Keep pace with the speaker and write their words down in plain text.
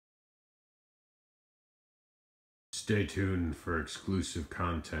Stay tuned for exclusive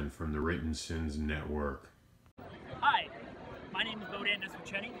content from the Written Sins Network. Hi, my name is Bodan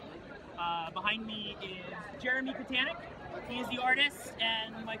Nesviceni. Behind me is Jeremy Kotanik. He is the artist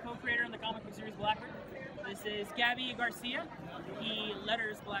and my co-creator on the comic book series Blackbird. This is Gabby Garcia. He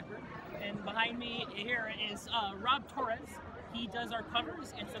letters Blackbird. And behind me here is Rob Torres. He does our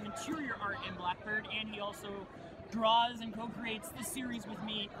covers and some interior art in Blackbird, and he also draws and co-creates this series with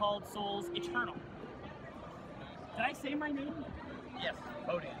me called Souls Eternal. Did I say my name? Yes,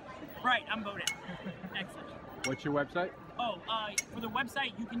 Bodan. Right, I'm Bodan. Excellent. What's your website? Oh, for the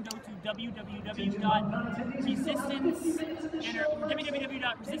website, you can go to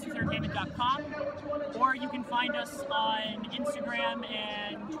www.resistanceentertainment.com, or you can find us on Instagram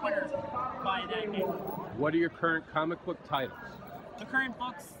and Twitter by that name. What are your current comic book titles? The current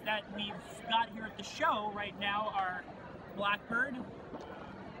books that we've got here at the show right now are Blackbird,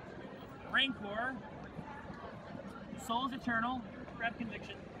 Rancor, Souls Eternal, Grab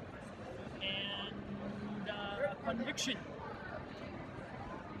Conviction, and Conviction.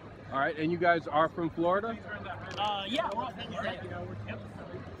 All right, and you guys are from Florida? Yeah, we're all Florida. Yep.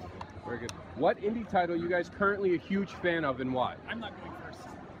 Very good. What indie title are you guys currently a huge fan of, and why? I'm not going first.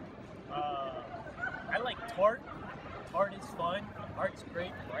 I like Tart. Tart is fun. Art's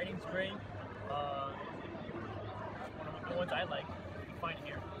great. Writing's great. One of the ones I like. You can find it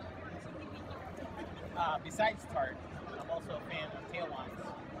here. Besides Tart, I'm also a fan of Tailwinds,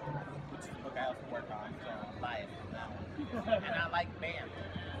 which is a book I also work on, so I'm biased on that one. And I like Bam.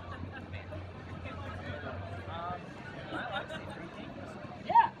 I like Secret Games.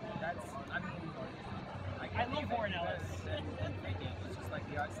 Yeah, That's, I mean, like, I love Warren Ellis. It's just like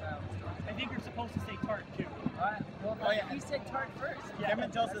the art style and stuff. I think you're supposed to say tart too. Well, Oh, yeah. he said Tart first. Yeah.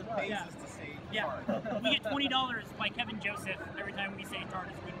 Kevin Joseph pays Yeah. us to say Yeah, Tart. we get $20 by Kevin Joseph every time we say Tart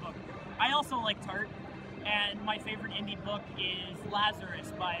is a good book. I also like Tart, and my favorite indie book is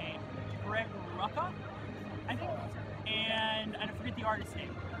Lazarus by Greg Rucka, I think, and I forget the artist's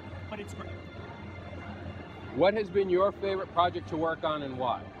name, but it's great. What has been your favorite project to work on, and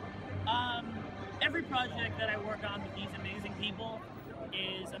why? Every project that I work on with these amazing people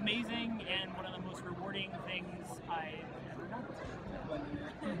is amazing and one of the most rewarding things I've ever done. What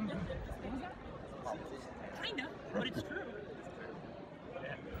was that? Kinda, but it's true.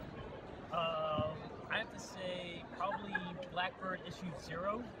 I have to say probably Blackbird issue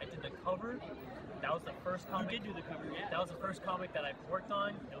 0. I did the cover. That was the first comic. You did do the cover, yeah. That was the first comic that I've worked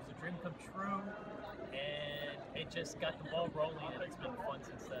on. It was a dream come true, and it just got the ball rolling, and it's been fun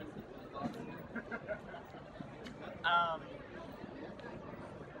since then.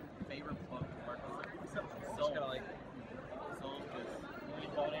 Favorite book to work on? Soul. Like Soul, because we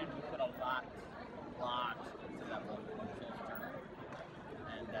put a lot into that book, Soul Eternal.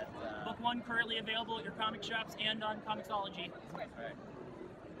 And that, Book 1 currently available at your comic shops and on Comixology. right.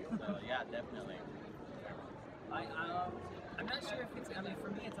 So yeah, definitely. I'm not sure if it's. I mean, for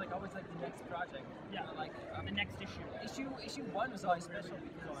me, it's like always like the next project. Yeah, Like the next issue. issue 1 was always special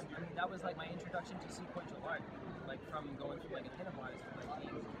because I mean that was like my introduction to sequential art. Like from going through like a pinup artist to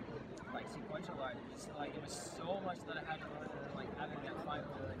like sequential art. It's like it was so much that I had to learn, and like having that final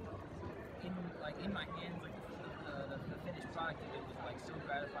in my hands, like the finished product. It was like so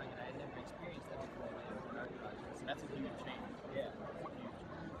gratifying, and I had never experienced that before. Like, in art projects. That's a huge change. Yeah.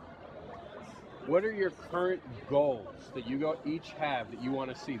 What are your current goals that you each have that you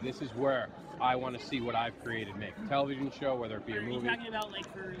want to see? This is where I want to see what I've created make. A television show, whether it be a Are you movie. talking about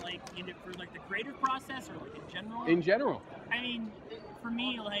like for the creative process or like in general? In general. I mean, for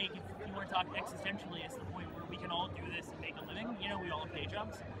me, like if you want to talk existentially, it's the point where we can all do this and make a living. You know, we all have day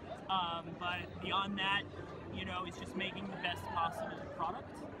jobs. But beyond that, you know, it's just making the best possible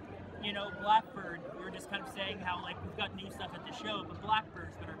product. You know, Blackbird, we were just kind of saying how like we've got new stuff at the show, but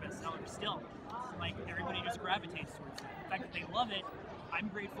Blackbird's been our bestseller still. Like everybody just gravitates towards it. The fact that they love it, I'm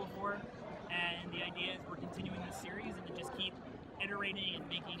grateful for. And the idea is we're continuing this series and to just keep iterating and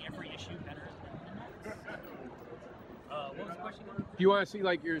making every issue better than the next. What was the question? Do you want to see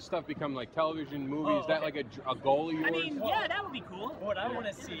like your stuff become like television, movie? Is that like a goal of yours? I mean, yeah, that would be cool. What I want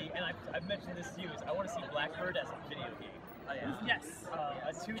to see, and I've mentioned this to you, is I want to see Blackbird as a video game. Yes.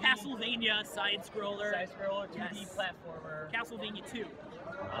 A 2D Castlevania side-scroller. side-scroller, 2D Yes. platformer. Castlevania 2.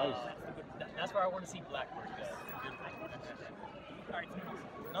 That's where I want to see Blackbird go. Alright,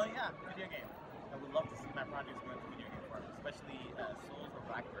 No, yeah, video game. I would love to see my projects go into video game form, especially Souls or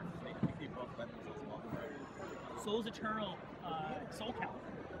Blackbird. They both lend themselves well to it. Souls Eternal, Soul Calibur.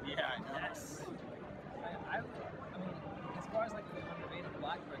 Yeah, I know. Yes. I mean, as far as like the innovative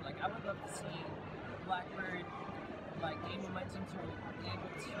Blackbird, like I would love to see Blackbird like gain momentum to be able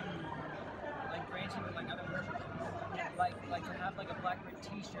to like branch into like other versions. like to have like a Blackbird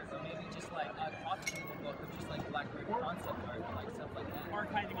T-shirt, or maybe just like a coffee table book with just like Blackbird concept art, and like stuff like that.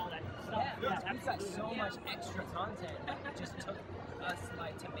 Archiving all that stuff. Yeah, we've got so absolutely. much extra content that it just took us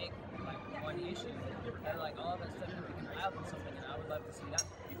like to make like one issue, and like all of that stuff that we can compile into something, and I would love to see that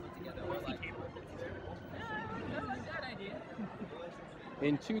be put together. Or like, I like that idea.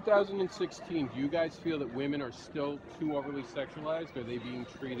 In 2016, do you guys feel that women are still too overly sexualized? Are they being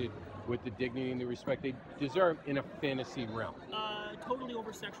treated with the dignity and the respect they deserve in a fantasy realm? Totally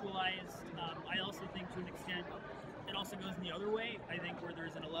over-sexualized. I also think to an extent it also goes in the other way. I think where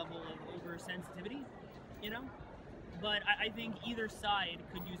there's a level of oversensitivity, you know? But I think either side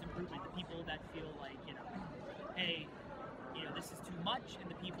could use improvement. The people that feel like, you know, hey, you know, this is too much,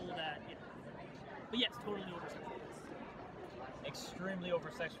 and the people that, you know. But yes, totally over-sexualized. Extremely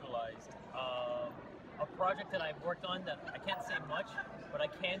over-sexualized. A project that I've worked on that I can't say much, but I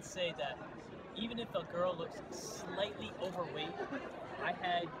can say that even if a girl looks slightly overweight, I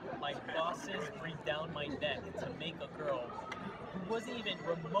had my bosses breathe down my neck to make a girl who wasn't even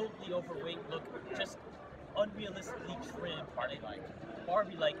remotely overweight look just unrealistically trim,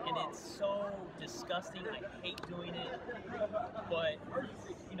 Barbie-like, and it's so disgusting. I hate doing it, but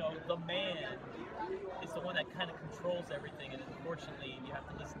you know, the man is the one that kind of controls everything, and unfortunately, you have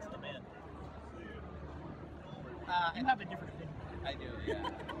to listen to the man. You have a different opinion. I do, yeah.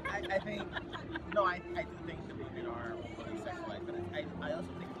 I think, no, I do think the women are overly sexualized, but I also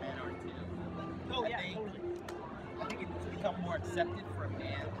think men are too. Oh, I yeah, think, totally. I think it's become more accepted for a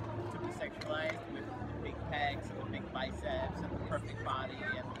man to be sexualized with the big pecs and the big biceps and the perfect body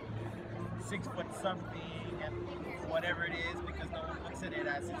and 6 foot something and whatever it is, because no one looks at it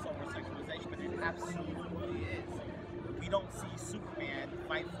as it's over sexualization, but it absolutely is. We don't see Superman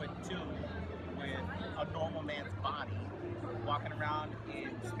 5'2" with a normal man's body walking around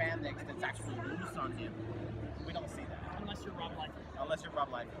in spandex that's actually loose on him. We don't see that. Unless you're Rob Liefeld. Unless you're Rob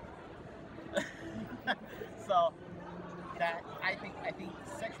Liefeld. So that I think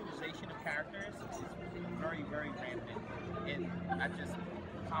sexualization of characters is very, very rampant in not just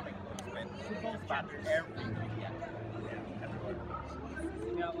comic books, but both about genders. every media.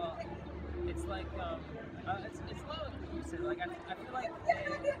 Yeah, well, it's like it's not like you said. Like I feel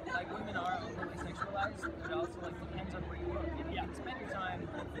like women are overly sexualized, but it also like depends on where you look. If you can spend your time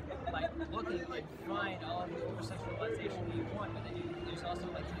like looking and find all of the over sexualization that you want, but then there's also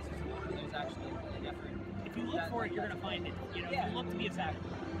like cases where there's actually an effort. If you look for it, you're gonna find it. You know, Yeah, you look to be exactly.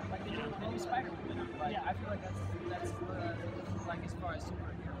 Like maybe Spider-Man. Like, Yeah. I feel like that's like as far as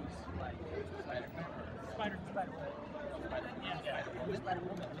superheroes, like Spider-Man. Spider-Man. Yeah.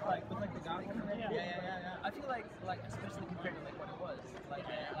 Spider-Woman with like the goggles. Yeah. I feel like especially compared to like what it was, like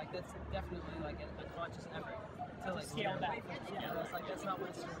that's definitely like a conscious effort to like scale steer back. away from it. Yeah, that's like that's not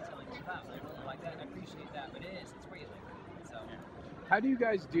what storytelling is about. I don't like that. I appreciate that, but it's where you live. So How do you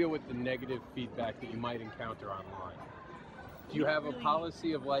guys deal with the negative feedback that you might encounter online? Do you have a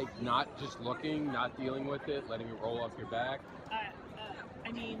policy of like not just looking, not dealing with it, letting it roll off your back?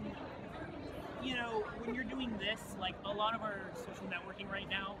 I mean, you know, when you're doing this, like a lot of our social networking right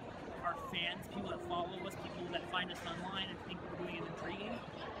now are fans, people that follow us, people that find us online and think we're doing it intriguing.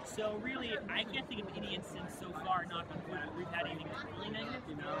 So really, I can't think of any instance so far, knock on wood, where we've had anything that's really negative.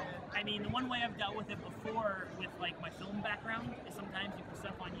 I mean, the one way I've dealt with it before with like my film background is sometimes you put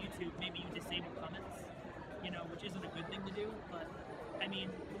stuff on YouTube, maybe you disable comments, you know, which isn't a good thing to do, but I mean,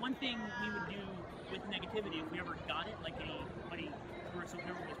 the one thing we would do with negativity, if we ever got it, like anybody who so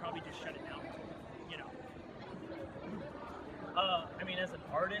ever would probably just shut it down, you know. I mean, as an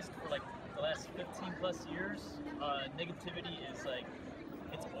artist for like the last 15 plus years, negativity is like,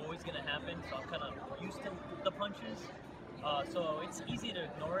 it's always gonna happen, so I'm kind of used to the punches. So it's easy to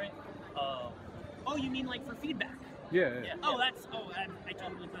ignore it. Oh, you mean like for feedback? Yeah. Oh, that's, I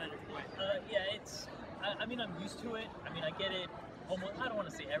totally thought it. Yeah, it's, I mean, I'm used to it. I mean, I get it almost, I don't want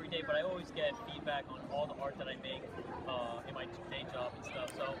to say every day, but I always get feedback on all the art that I make in my day job and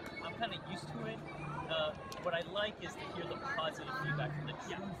stuff. So I'm kind of used to it. What I like is to hear the positive feedback from the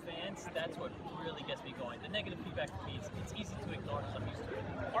true fans. That's what really gets me going. The negative feedback for me, it's easy to ignore because I'm used to it.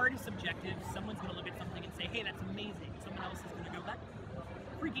 Art is subjective. Someone's going to look at something and say, hey, that's amazing. Someone else is going to go, that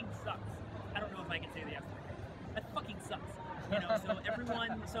freaking sucks. I don't know if I can say the F word. That fucking sucks. You know, so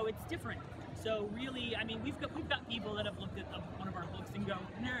everyone, so it's different. So really, I mean, we've got people that have looked at one of our books and go,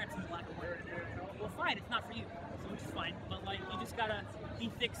 nah, it's in black and white. Well, fine, it's not for you, so which is fine. But like, you just gotta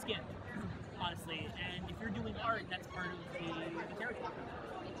be thick-skinned, honestly. And if you're doing art, that's part of the territory.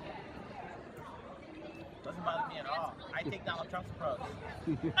 Doesn't bother me at all. I take Donald Trump's approach.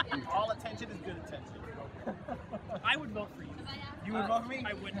 All attention is good attention. I would vote for you. You would vote for me?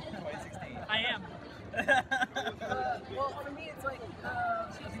 I would. 2016. I am. Well, for me, it's like the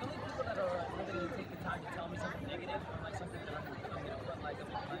only people that are really going to take the time to tell me something negative or like something that I'm going to put like a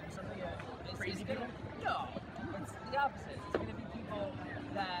behind or something. Crazy people? No, it's the opposite. It's going to be people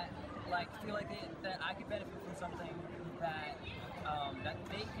that like feel like that I could benefit from something that that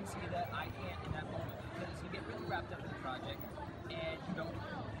they can see that I can't in that moment, because you get really wrapped up in the project and you don't,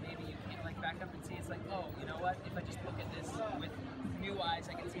 maybe you can't like back up and see. It's like, oh, you know what? If I just look at this with new eyes,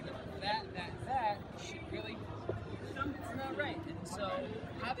 I can see that should really, it's not right. And so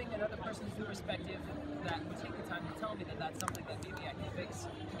having another person's new perspective that would take the time to tell me that that's something that maybe I can fix,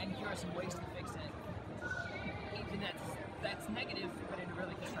 and here are some ways to fix it, even that's negative, but in a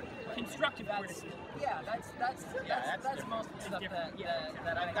really constructive way. Constructive criticism. Yeah, that's most of the stuff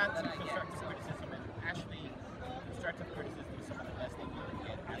that I've got some I get. constructive criticism, and actually, constructive criticism is some of the best things you can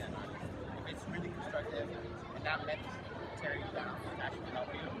get as an artist. If it's really constructive and not meant to tear you down, to actually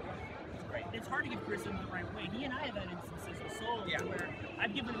help you, it's great. It's hard to give criticism the right way. He and I have had instances with Soul Yeah. where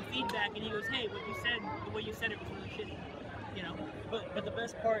I've given him feedback and he goes, hey, what you said, the way you said it was really shitty. You know? But the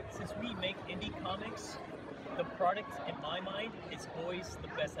best part, since we make indie comics, the product in my mind is always the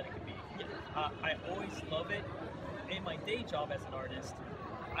best that it could be. I always love it. In my day job as an artist,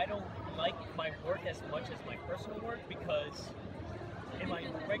 I don't like my work as much as my personal work, because in my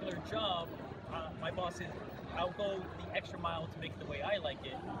regular job, my boss is, I'll go the extra mile to make it the way I like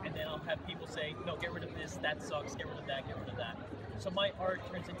it, and then I'll have people say, no, get rid of this, that sucks, get rid of that, get rid of that. So my art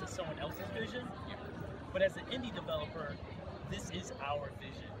turns into someone else's vision. But as an indie developer, this is our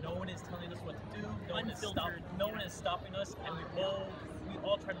vision. No one is telling us what to do. No one is stopping us, and we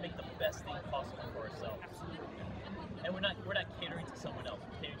all try to make the best thing possible for ourselves. And we're not catering to someone else.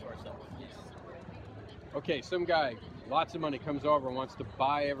 We're catering to ourselves. Okay, some guy, lots of money, comes over and wants to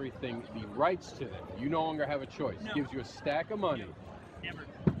buy everything, the rights to them. You no longer have a choice. No. Gives you a stack of money. Never.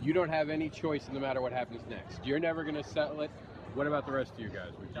 You don't have any choice no matter what happens next. You're never going to settle it. What about the rest of you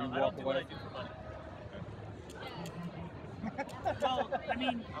guys? Would you No, I walk don't do what I away? do for money. Well, I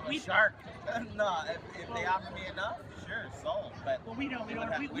mean, I'm a shark. No, if they offer me enough, sure, sold. But well, we don't own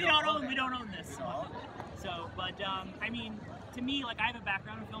this. We don't own it. So, but I mean, to me, like I have a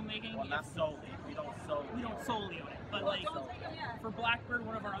background in filmmaking. Well, not solely. We don't solely own it, but like for Blackbird,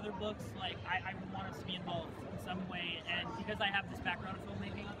 one of our other books, like I would want us to be involved in some way, and because I have this background in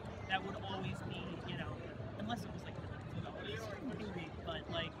filmmaking, that would always be, you know, unless it was like movie, but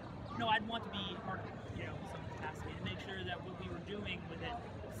like, no, I'd want to be part of it, you know, in some capacity, to make sure that what we were doing with it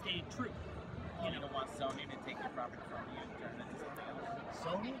stayed true. You don't want Sony to take your property from you and turn it into something else.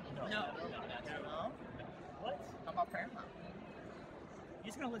 Sony? No. No? What? How about Paramount? You're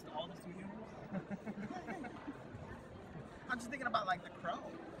just gonna list all the studios? I'm just thinking about like The Crow.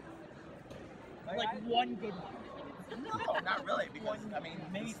 Like one good one. No, not really, because I mean,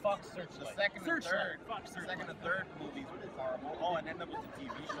 Maybe Fox the Searchlight. second and third, Fox the Searchlight. second and third movies were horrible. Oh, and then there was the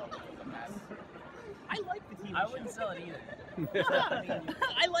TV show, which was a mess. I like the TV I show. wouldn't sell it either.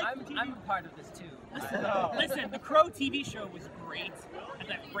 I like the TV I'm part of this too. Listen, the Crow TV show was great. And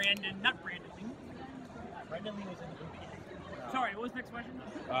that not Brandon Lee. Brendan Lee was in the movie. Sorry, what was the next question?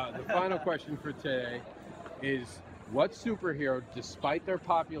 The final question for today is, what superhero, despite their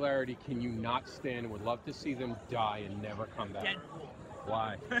popularity, can you not stand and would love to see them die and never come back? Deadpool.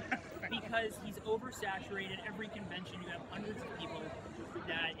 Why? Because he's oversaturated. Every convention you have hundreds of people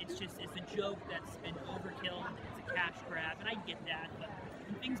that it's a joke that's been overkill. It's a cash grab, and I get that. But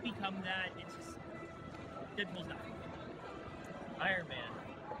when things become that, it's just Deadpool's not. Iron Man.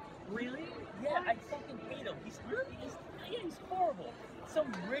 Really? Yeah, I fucking hate him. He's horrible.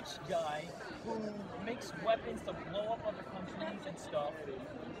 Some rich guy who makes weapons to blow up other countries and stuff.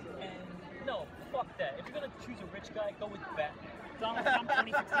 And no, fuck that. If you're gonna choose a rich guy, go with Batman. Donald Trump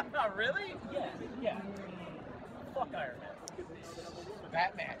 2016. Oh, really? Yeah. Fuck Iron Man.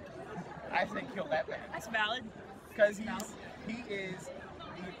 Batman. I say kill Batman. That's valid. Because he is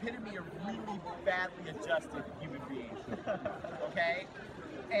the epitome of really badly adjusted human being. Okay?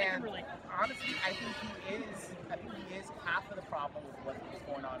 And relate. honestly, I think he is half of the problem with what's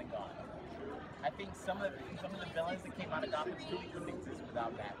going on in Gotham. I think some of the villains that came out of Gotham really couldn't exist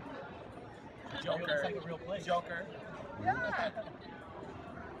without Batman. Joker. It's like a real place. Joker. Yeah.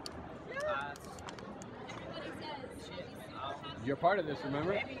 Shit. You're part of this,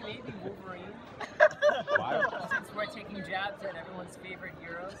 remember? Maybe Wolverine. Wow. Since we're taking jabs at everyone's favorite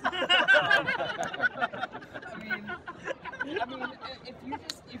heroes. I mean,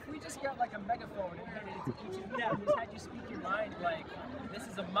 if we just got like a megaphone and handed it to each of you and just had you speak your mind, like, this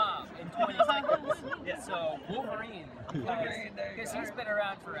is a mob in 20 seconds. So Wolverine, because he's been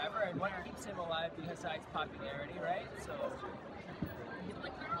around forever, and what keeps him alive besides popularity, right? So.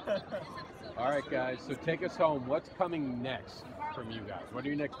 All right, guys. So take us home. What's coming next from you guys? What are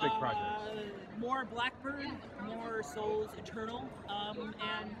your next big projects? More Blackbird, more Souls Eternal,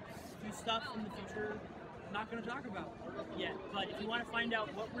 and new stuff in the future. Not going to talk about yet, but if you want to find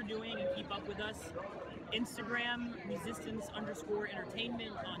out what we're doing and keep up with us, Instagram,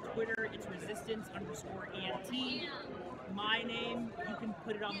 resistance_entertainment. On Twitter, it's resistance_ENT. My name, you can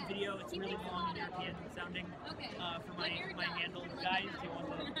put it on the video. It's really long and European sounding for my handle. Guys, do you want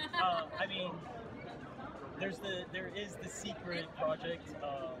to? I mean, there is the secret project.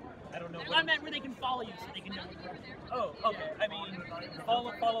 I don't know. I meant where they can follow you so they can know. Oh, okay. I mean,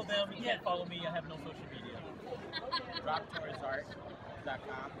 follow them. You can't follow me. I have no social media.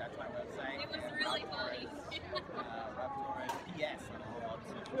 RockToursArt.com, that's my website. It was really funny. RockTours PS on all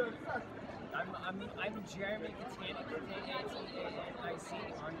social media. I'm Jeremy Katanic, K-A-T-A-N-I-C,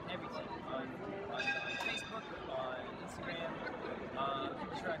 on everything. On Facebook, on Instagram,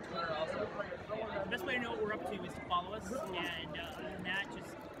 pretty sure on Twitter also. The best way to know what we're up to is to follow us, and other than that,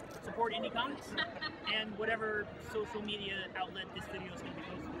 just support indie comics and whatever social media outlet this video is going to be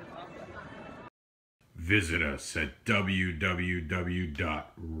posted. Visit us at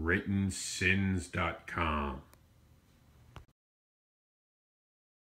www.writtensins.com.